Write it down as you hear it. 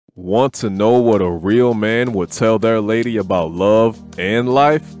Want to know what a real man would tell their lady about love and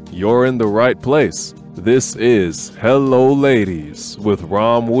life? You're in the right place. This is Hello Ladies with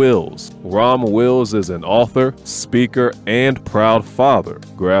Rom Wills. Rom Wills is an author, speaker, and proud father.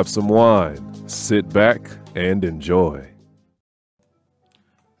 Grab some wine, sit back, and enjoy.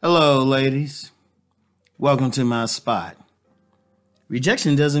 Hello, ladies. Welcome to my spot.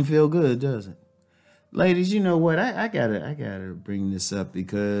 Rejection doesn't feel good, does it? Ladies, you know what? I gotta bring this up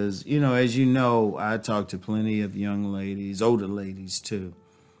because, as you know, I talk to plenty of young ladies, older ladies too,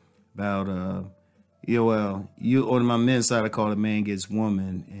 about on my men's side I call it man gets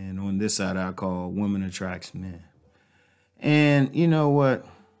woman, and on this side I call woman attracts men. And you know what?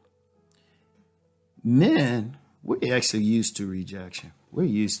 Men, we're actually used to rejection. We're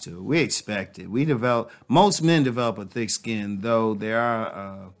used to it. We expect it. Most men develop a thick skin, though there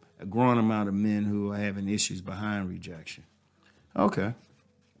are a growing amount of men who are having issues behind rejection. Okay.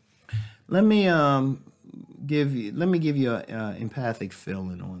 Let me give you an empathic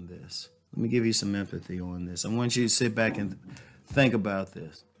feeling on this. Let me give you some empathy on this. I want you to sit back and think about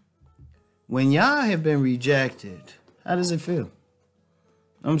this. When y'all have been rejected, how does it feel?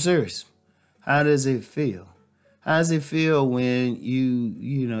 I'm serious. How does it feel? How does it feel when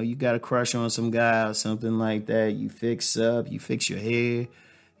you got a crush on some guy or something like that? You fix your hair,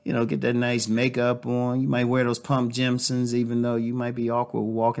 get that nice makeup on. You might wear those pump Jimsons even though you might be awkward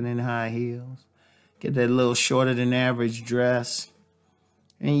walking in high heels. Get that little shorter than average dress.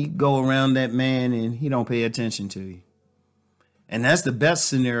 And you go around that man and he don't pay attention to you. And that's the best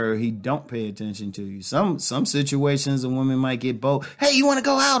scenario, he don't pay attention to you. Some situations a woman might get bold. Hey, you want to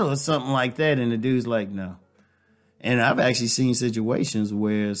go out or something like that? And the dude's like, no. And I've actually seen situations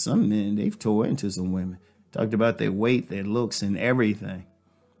where some men, they've tore into some women. Talked about their weight, their looks, and everything.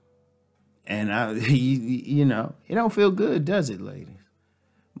 And, it don't feel good, does it, ladies?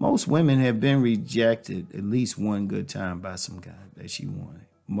 Most women have been rejected at least one good time by some guy that she wanted.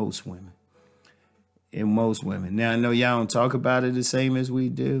 Most women. And most women. Now, I know y'all don't talk about it the same as we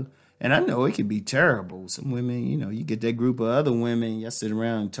do. And I know it can be terrible. Some women, you get that group of other women, y'all sit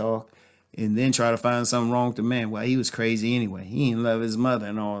around and talk. And then try to find something wrong with the man. Well, he was crazy anyway. He didn't love his mother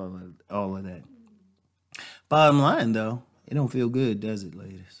and all of that. Bottom line, though, it don't feel good, does it,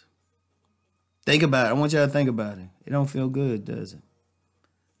 ladies? Think about it. I want y'all to think about it. It don't feel good, does it?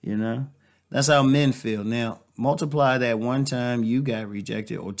 That's how men feel. Now, multiply that one time you got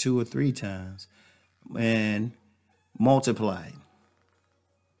rejected or two or three times and multiply it.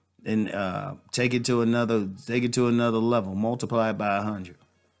 And take it to another level. Multiply it by 100.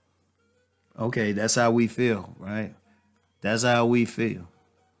 Okay, that's how we feel, right? That's how we feel.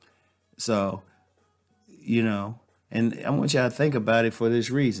 So, and I want y'all to think about it for this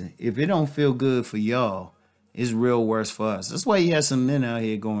reason. If it don't feel good for y'all, it's real worse for us. That's why you have some men out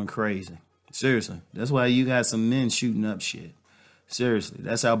here going crazy. Seriously. That's why you got some men shooting up shit. Seriously.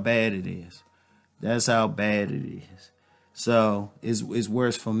 That's how bad it is. That's how bad it is. So, it's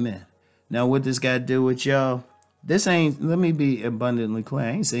worse for men. Now, what this got to do with y'all? Let me be abundantly clear.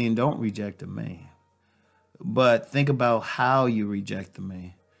 I ain't saying don't reject a man. But think about how you reject the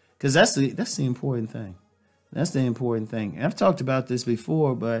man. Because that's the important thing. That's the important thing. And I've talked about this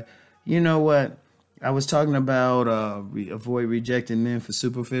before, but you know what? I was talking about avoid rejecting men for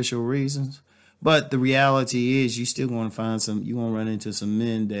superficial reasons. But the reality is you're still going to you're going to run into some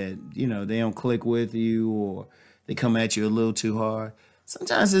men that, they don't click with you or they come at you a little too hard.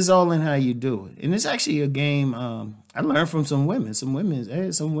 Sometimes it's all in how you do it. And it's actually a game I learned from some women. Some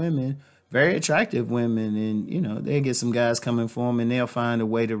women, very attractive women, and, they'll get some guys coming for them, and they'll find a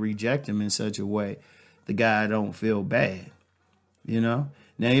way to reject them in such a way the guy don't feel bad, Now,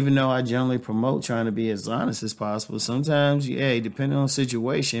 even though I generally promote trying to be as honest as possible, sometimes, depending on the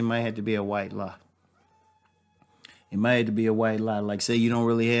situation, it might have to be a white lie. It might have to be a white lie. Like, say you don't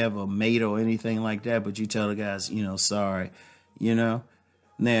really have a mate or anything like that, but you tell the guys, sorry, Now,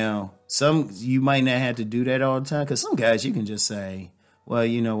 you might not have to do that all the time because some guys you can just say, well,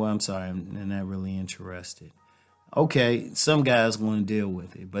 you know what, I'm sorry, I'm not really interested. Okay, some guys want to deal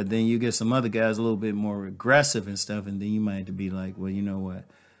with it, but then you get some other guys a little bit more aggressive and stuff, and then you might have to be like, well, you know what,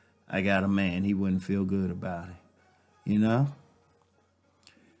 I got a man, he wouldn't feel good about it,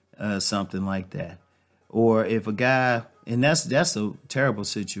 something like that. Or if a guy, and that's a terrible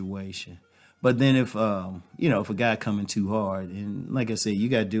situation. But then if a guy coming too hard, and like I said, you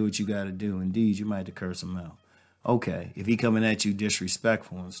got to do what you got to do. Indeed, you might have to curse him out. Okay, if he coming at you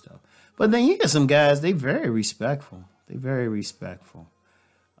disrespectful and stuff. But then you get some guys, they very respectful. They very respectful.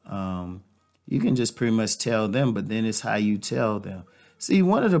 You can just pretty much tell them, but then it's how you tell them. See,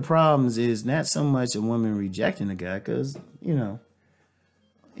 one of the problems is not so much a woman rejecting a guy, because,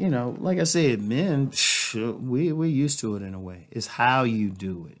 you know, like I said, men, we're used to it in a way. It's how you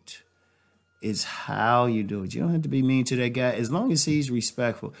do it. It's how you do it. You don't have to be mean to that guy. As long as he's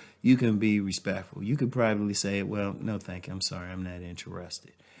respectful, you can be respectful. You could probably say, well, no, thank you. I'm sorry. I'm not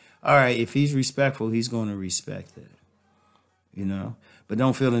interested. All right. If he's respectful, he's going to respect that, you know. But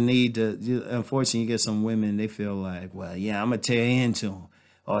don't feel the need to, unfortunately, you get some women, they feel like, well, yeah, I'm going to tear into him.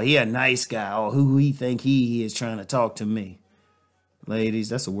 Or he a nice guy. Or who he think he is trying to talk to me. Ladies,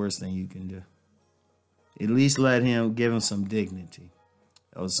 that's the worst thing you can do. At least give him some dignity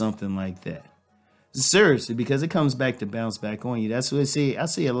or something like that. Seriously, because it comes back to bounce back on you. That's what I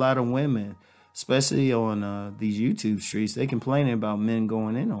see a lot of women, especially on these YouTube streets, they complaining about men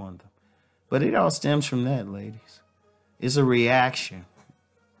going in on them. But it all stems from that, ladies. It's a reaction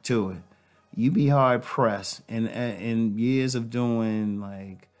to it. You be hard pressed, and years of doing,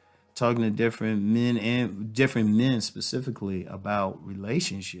 like, talking to different men specifically about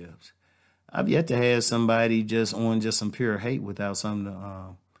relationships, I've yet to have somebody just some pure hate without some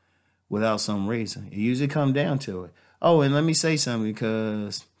reason. It usually comes down to it. Oh, and let me say something,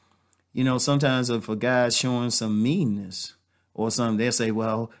 because, you know, sometimes if a guy's showing some meanness or something, they'll say,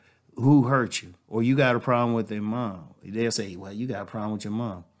 well, who hurt you? Or you got a problem with their mom. They'll say, well, you got a problem with your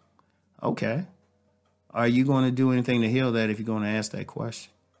mom. Okay. Are you going to do anything to heal that if you're going to ask that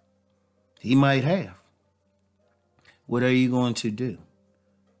question? He might have. What are you going to do?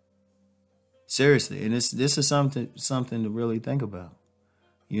 Seriously, and this is something to really think about.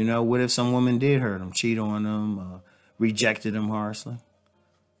 You know, what if some woman did hurt him, cheat on him, rejected him harshly?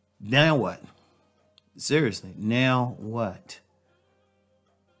 Now what? Seriously, now what?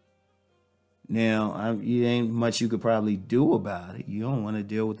 Now, you ain't much you could probably do about it. You don't want to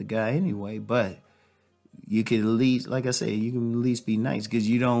deal with the guy anyway, but you could at least, like I said, you can at least be nice, because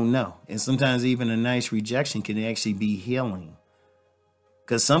you don't know. And sometimes even a nice rejection can actually be healing.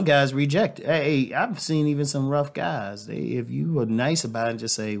 Because some guys reject. Hey, I've seen even some rough guys. If you were nice about it,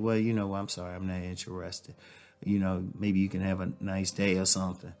 just say, well, you know, I'm sorry, I'm not interested. You know, maybe you can have a nice day or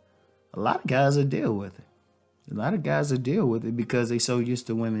something. A lot of guys will deal with it. A lot of guys will deal with it because they're so used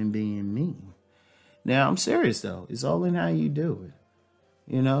to women being mean. Now, I'm serious, though. It's all in how you do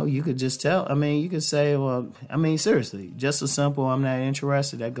it. You know, you could just tell. I mean, you could say, well, I mean, seriously, just a simple, I'm not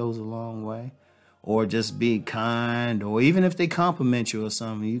interested, that goes a long way. Or just be kind, or even if they compliment you or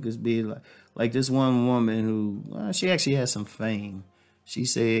something, you could be like this one woman who, she actually has some fame. She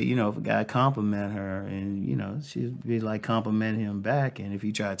said, you know, if a guy compliment her, and, you know, she'd be like compliment him back, and if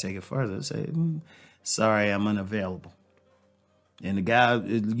you try to take it further, say, sorry, I'm unavailable. And the guy,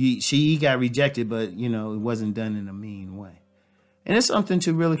 he got rejected, but, you know, it wasn't done in a mean way. And it's something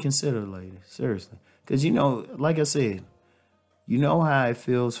to really consider, ladies, seriously. Because, you know, like I said, you know how it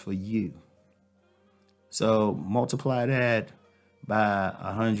feels for you. So multiply that by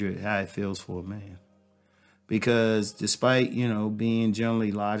 100, how it feels for a man. Because despite, you know, being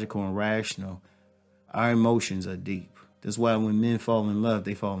generally logical and rational, our emotions are deep. That's why when men fall in love,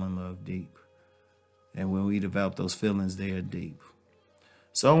 they fall in love deep. And when we develop those feelings, they are deep.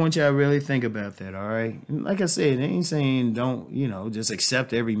 So I want y'all to really think about that, all right? And like I said, I ain't saying don't, you know, just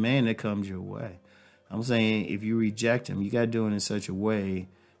accept every man that comes your way. I'm saying if you reject him, you got to do it in such a way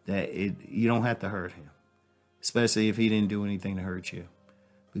that you don't have to hurt him. Especially if he didn't do anything to hurt you.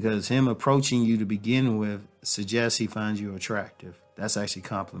 Because him approaching you to begin with suggests he finds you attractive. That's actually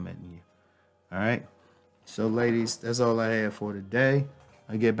complimenting you. All right? So, ladies, that's all I have for today.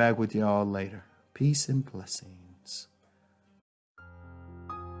 I'll get back with y'all later. Peace and blessings.